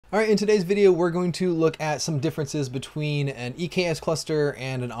All right, in today's video, we're going to look at some differences between an EKS cluster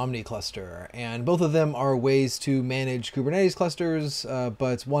and an Omni cluster. And both of them are ways to manage Kubernetes clusters,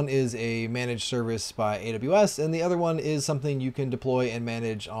 but one is a managed service by AWS, and the other one is something you can deploy and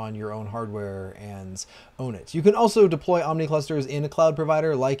manage on your own hardware and own it. You can also deploy Omni clusters in a cloud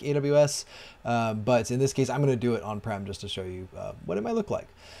provider like AWS, but in this case, I'm going to do it on-prem just to show you what it might look like.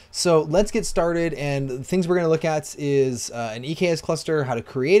 So let's get started, and the things we're going to look at is an EKS cluster, how to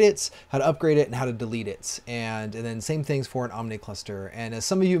create it, how to upgrade it, and how to delete it. And then same things for an Omni cluster. And as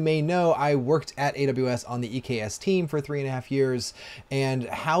some of you may know, I worked at AWS on the EKS team for 3.5 years, and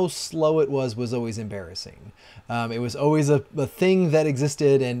how slow it was always embarrassing. It was always a thing that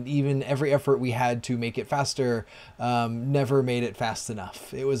existed, and even every effort we had to make it faster never made it fast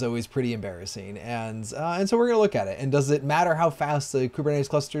enough. It was always pretty embarrassing. And so we're going to look at it. And does it matter how fast the Kubernetes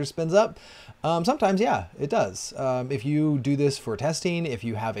cluster spins up? Sometimes, yeah, it does. If you do this for testing, if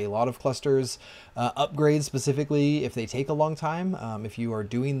you have a lot of clusters, upgrades specifically, if they take a long time, if you are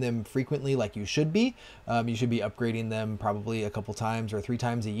doing them frequently like you should be upgrading them probably a couple times or 3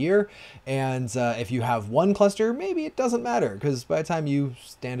 times a year. And if you have one cluster, maybe it doesn't matter, because by the time you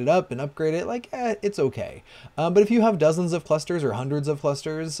stand it up and upgrade it, like, it's okay. But if you have dozens of clusters or hundreds of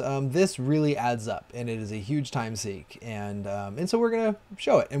clusters, this really adds up, and it is a huge time sink. And so we're going to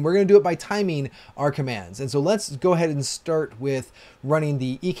show it, and we're going to do it by timing our commands. And so let's go ahead and start with running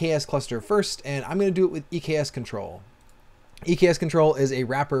the EKS cluster first, and I'm going to do it with EKS control. EKS control is a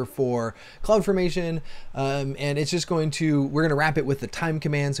wrapper for CloudFormation, and it's just we're going to wrap it with the time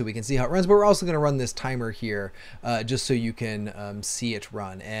command so we can see how it runs, but we're also going to run this timer here just so you can see it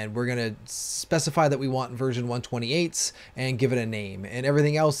run. And we're going to specify that we want version 128 and give it a name, and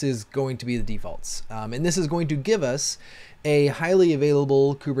everything else is going to be the defaults. And this is going to give us a highly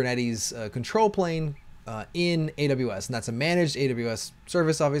available Kubernetes control plane in AWS, and that's a managed AWS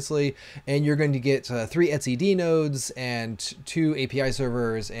service, obviously, and you're going to get 3 etcd nodes and 2 API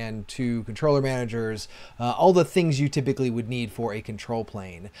servers and 2 controller managers, all the things you typically would need for a control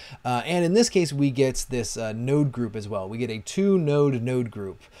plane. And in this case, we get this node group as well. We get a 2-node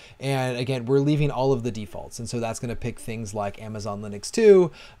group, and again, we're leaving all of the defaults, and so that's going to pick things like Amazon Linux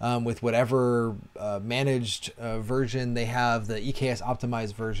 2 with whatever managed version they have, the EKS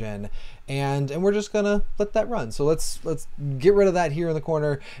optimized version, and we're just gonna let that run. So let's get rid of that here in the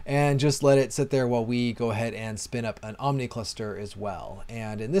corner and just let it sit there while we go ahead and spin up an Omni cluster as well.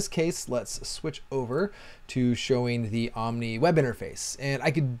 And in this case, let's switch over to showing the Omni web interface. And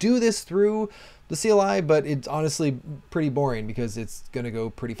I could do this through the CLI, but it's honestly pretty boring because it's going to go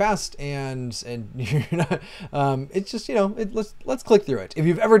pretty fast, and you're not. It's just, let's click through it. If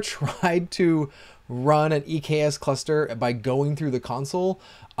you've ever tried to run an EKS cluster by going through the console,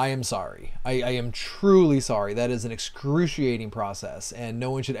 I am sorry. I am truly sorry. That is an excruciating process, and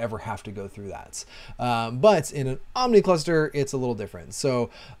no one should ever have to go through that. But in an Omni cluster, it's a little different. So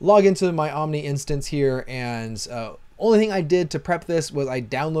log into my Omni instance here, and only thing I did to prep this was I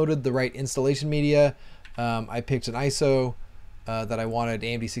downloaded the right installation media. I picked an ISO that I wanted,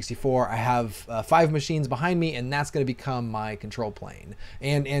 AMD 64. I have 5 machines behind me, and that's going to become my control plane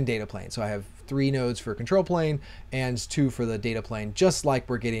and data plane. So I have 3 nodes for control plane and 2 for the data plane, just like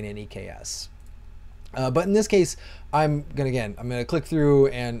we're getting in EKS. But in this case, I'm going to click through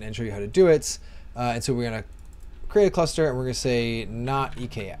and show you how to do it. And so we're going to create a cluster, and we're going to say not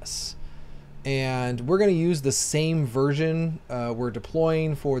EKS. And we're going to use the same version we're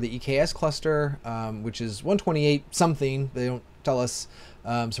deploying for the EKS cluster, which is 128 something. They don't tell us.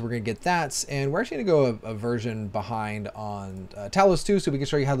 So we're going to get that. And we're actually going to go a version behind on Talos 2 so we can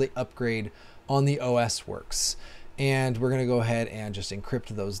show you how the upgrade on the OS works. And we're going to go ahead and just encrypt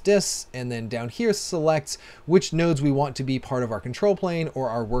those disks, and then down here select which nodes we want to be part of our control plane or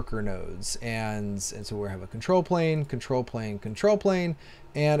our worker nodes. And so we have a control plane, control plane, control plane,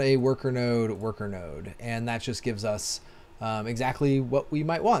 and a worker node, and that just gives us exactly what we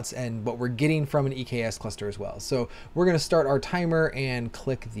might want and what we're getting from an EKS cluster as well. So we're going to start our timer and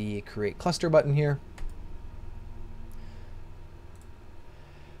click the create cluster button here.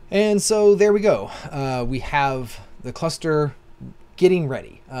 And so there we go. We have the cluster getting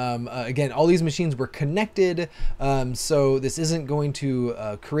ready. Again, all these machines were connected, so this isn't going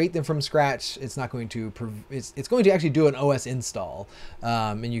to create them from scratch. It's not going to. It's going to actually do an OS install,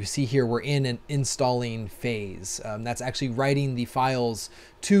 and you see here we're in an installing phase. That's actually writing the files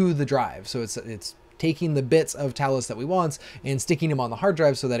to the drive. So it's taking the bits of Talos that we want and sticking them on the hard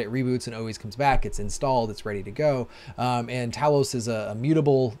drive so that it reboots and always comes back. It's installed. It's ready to go. And Talos is a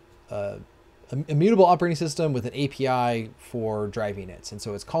mutable operating system with an API for driving it. And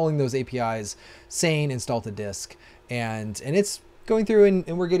so it's calling those APIs, saying install to disk, and it's going through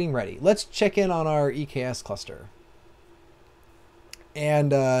and we're getting ready. Let's check in on our EKS cluster.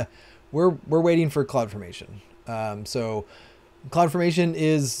 And we're waiting for CloudFormation. So CloudFormation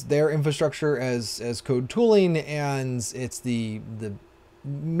is their infrastructure as code tooling, and it's the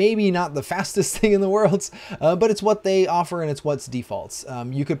maybe not the fastest thing in the world, but it's what they offer and it's what's defaults.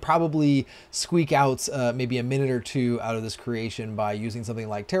 You could probably squeak out maybe a minute or two out of this creation by using something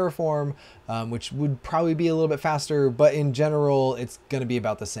like Terraform, which would probably be a little bit faster, but in general, it's going to be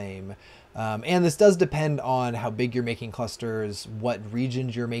about the same. And this does depend on how big you're making clusters, what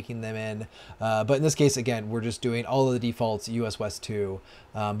regions you're making them in. But in this case, again, we're just doing all of the defaults US West 2.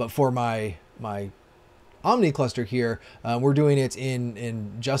 But for my Omni cluster here, we're doing it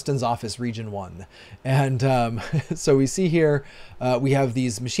in Justin's office region 1. And so we see here, we have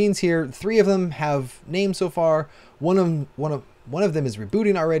these machines here. 3 of them have names so far. One of them is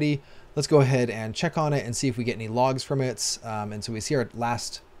rebooting already. Let's go ahead and check on it and see if we get any logs from it. And so we see our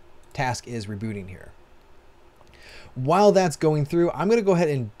last task is rebooting here. While that's going through, I'm going to go ahead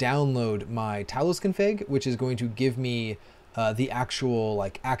and download my Talos config, which is going to give me the actual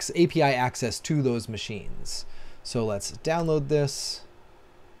like API access to those machines. So let's download this.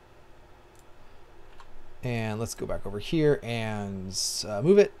 And let's go back over here and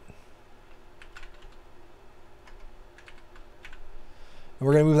move it. And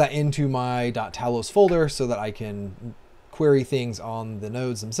we're going to move that into my .talos folder so that I can query things on the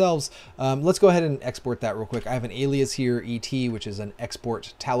nodes themselves. Let's go ahead and export that real quick. I have an alias here, ET, which is an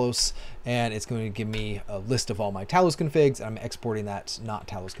export Talos, and it's going to give me a list of all my Talos configs. I'm exporting that not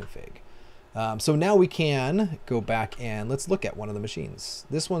Talos config. So now we can go back and let's look at one of the machines.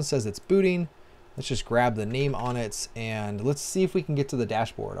 This one says it's booting. Let's just grab the name on it and let's see if we can get to the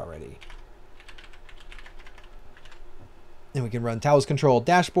dashboard already. And we can run Talos control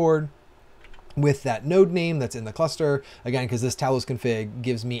dashboard with that node name that's in the cluster, again, because this Talos config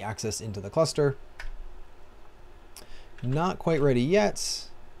gives me access into the cluster. Not quite ready yet.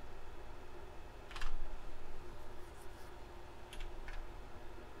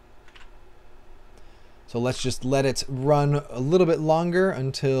 So let's just let it run a little bit longer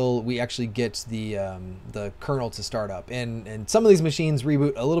until we actually get the kernel to start up. And some of these machines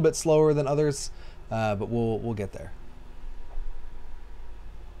reboot a little bit slower than others, but we'll get there.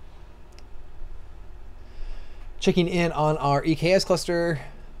 Checking in on our EKS cluster,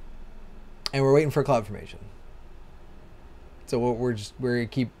 and we're waiting for CloudFormation. So we're gonna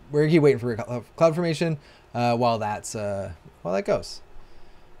keep waiting for CloudFormation while that goes.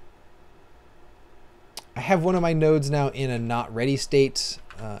 I have one of my nodes now in a not ready state.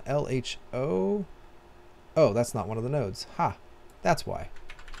 LHO. Oh, that's not one of the nodes. Ha, that's why.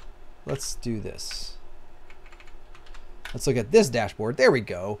 Let's do this. Let's look at this dashboard. There we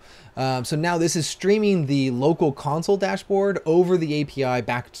go. So now this is streaming the local console dashboard over the API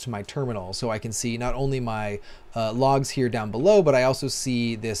back to my terminal. So I can see not only my logs here down below, but I also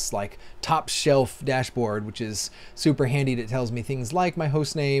see this like top shelf dashboard, which is super handy. It tells me things like my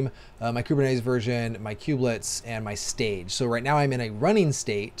host name, my Kubernetes version, my kubelets, and my stage. So right now I'm in a running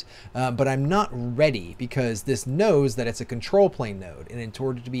state, but I'm not ready because this knows that it's a control plane node. And in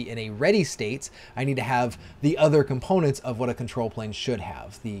order to be in a ready state, I need to have the other components of what a control plane should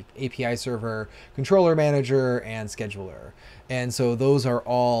have: the API server, controller manager, and scheduler. And so those are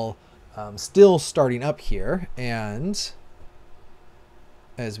all still starting up here. And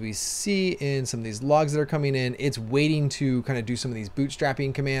as we see in some of these logs that are coming in, it's waiting to kind of do some of these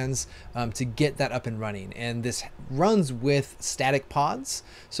bootstrapping commands to get that up and running. And this runs with static pods.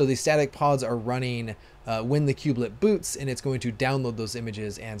 So these static pods are running when the kubelet boots, and it's going to download those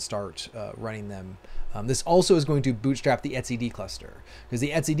images and start running them. This also is going to bootstrap the etcd cluster, because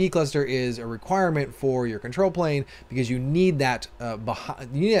the etcd cluster is a requirement for your control plane, because you need that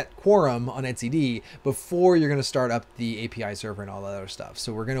quorum on etcd before you're going to start up the API server and all that other stuff.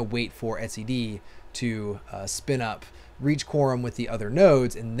 So we're going to wait for etcd to spin up, reach quorum with the other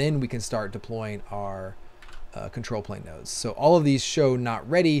nodes, and then we can start deploying our control plane nodes. So all of these show not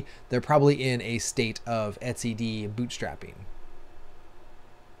ready. They're probably in a state of etcd bootstrapping.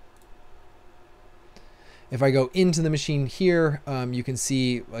 If I go into the machine here, you can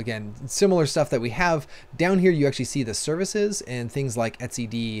see, again, similar stuff that we have. Down here, you actually see the services and things like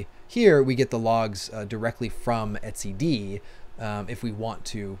etcd. Here, we get the logs directly from etcd if we want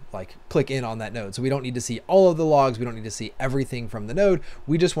to like click in on that node. So we don't need to see all of the logs. We don't need to see everything from the node.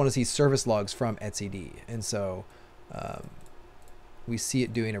 We just want to see service logs from etcd. And so we see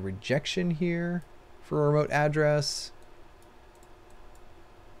it doing a rejection here for a remote address.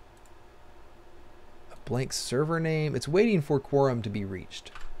 Blank server name. It's waiting for quorum to be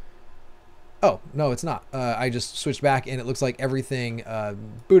reached. Oh, no, it's not. I just switched back and it looks like everything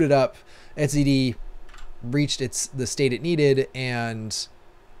booted up. etcd reached the state it needed, and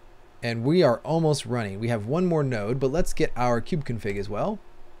we are almost running. We have one more node, but let's get our kube config as well.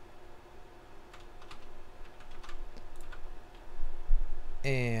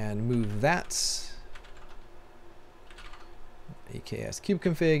 And move that EKS kube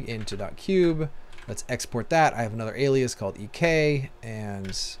config into .cube. Let's export that. I have another alias called EK,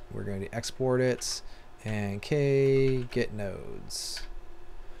 and we're going to export it, and K get nodes.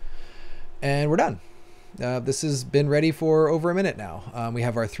 And we're done. This has been ready for over a minute now. We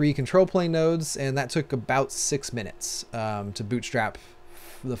have our 3 control plane nodes, and that took about 6 minutes to bootstrap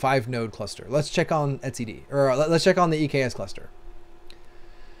the 5 node cluster. Let's check on etcd, or let's check on the EKS cluster.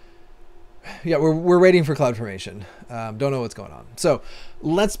 Yeah, we're waiting for CloudFormation. Don't know what's going on. So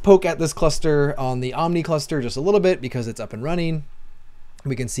let's poke at this cluster on the Omni cluster just a little bit because it's up and running.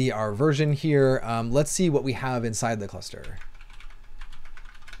 We can see our version here. Let's see what we have inside the cluster.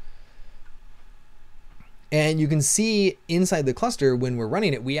 And you can see inside the cluster when we're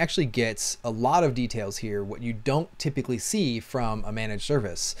running it, we actually get a lot of details here, what you don't typically see from a managed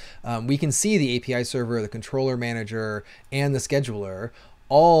service. We can see the API server, the controller manager, and the scheduler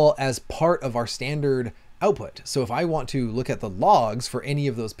all as part of our standard output. So if I want to look at the logs for any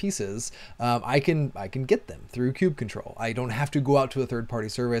of those pieces, I can get them through kube control. I don't have to go out to a third-party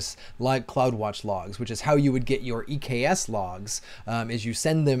service like CloudWatch logs, which is how you would get your EKS logs, is you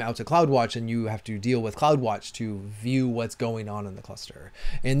send them out to CloudWatch and you have to deal with CloudWatch to view what's going on in the cluster.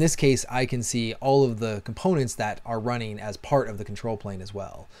 In this case, I can see all of the components that are running as part of the control plane as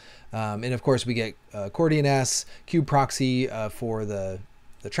well. And of course we get CoreDNS, kube proxy for the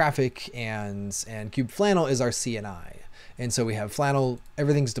traffic, and kubeflannel is our CNI. And so we have flannel,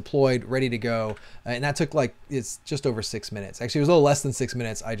 everything's deployed, ready to go. And that took it's just over 6 minutes. Actually, it was a little less than 6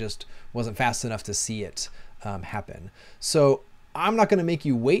 minutes. I just wasn't fast enough to see it happen. So I'm not gonna make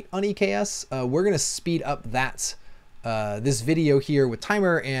you wait on EKS. We're gonna speed up this video here with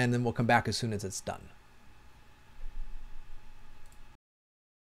timer, and then we'll come back as soon as it's done.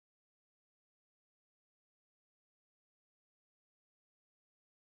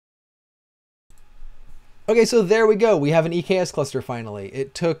 Okay, so there we go. We have an EKS cluster finally.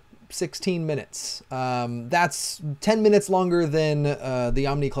 It took 16 minutes. That's 10 minutes longer than the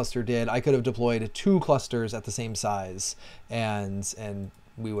Omni cluster did. I could have deployed 2 clusters at the same size, and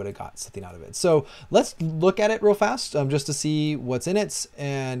we would have got something out of it. So let's look at it real fast just to see what's in it.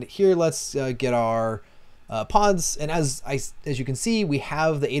 And here, let's get our pods. And as you can see, we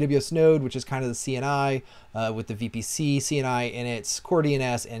have the AWS node, which is kind of the CNI with the VPC CNI in its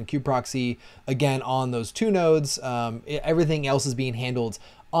CoreDNS and kubeproxy, again, on those 2 nodes. Everything else is being handled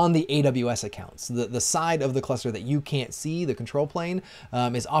on the AWS accounts. The side of the cluster that you can't see, the control plane,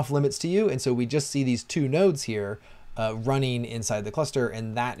 is off limits to you. And so we just see these 2 nodes here running inside the cluster,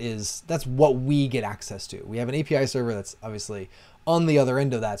 and that's what we get access to. We have an API server that's obviously on the other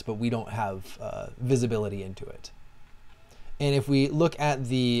end of that, but we don't have visibility into it. And if we look at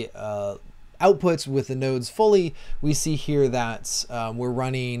the outputs with the nodes fully, we see here that we're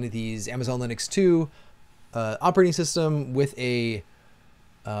running these Amazon Linux 2 operating system with a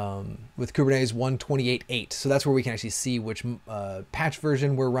with Kubernetes 128.8. So that's where we can actually see which patch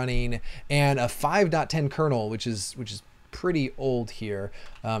version we're running, and a 5.10 kernel, which is pretty old here.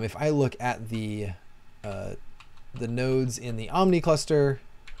 If I look at the nodes in the Omni cluster,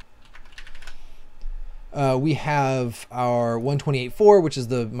 we have our 128.4, which is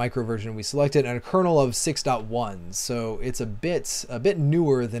the micro version we selected, and a kernel of 6.1. So it's a bit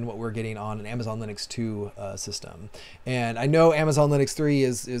newer than what we're getting on an Amazon Linux 2 system. And I know Amazon Linux 3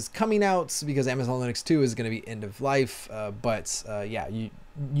 is coming out because Amazon Linux 2 is going to be end of life. But yeah,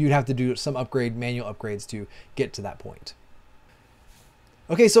 you'd have to do some manual upgrades to get to that point.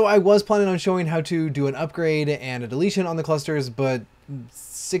 Okay, so I was planning on showing how to do an upgrade and a deletion on the clusters, but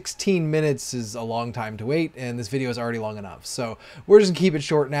 16 minutes is a long time to wait, and this video is already long enough. So we're just gonna keep it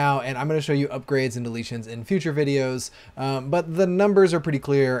short now, and I'm gonna show you upgrades and deletions in future videos. But the numbers are pretty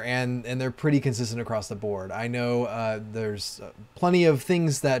clear, and they're pretty consistent across the board. I know there's plenty of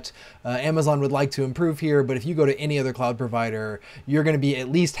things that Amazon would like to improve here, but if you go to any other cloud provider, you're gonna be at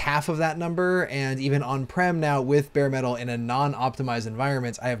least half of that number. And even on-prem now with bare metal in a non-optimized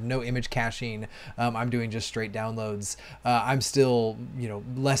environment, I have no image caching. I'm doing just straight downloads. I'm still,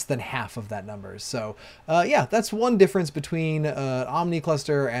 less than half of that number. So yeah, that's one difference between an Omni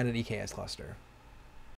cluster and an EKS cluster.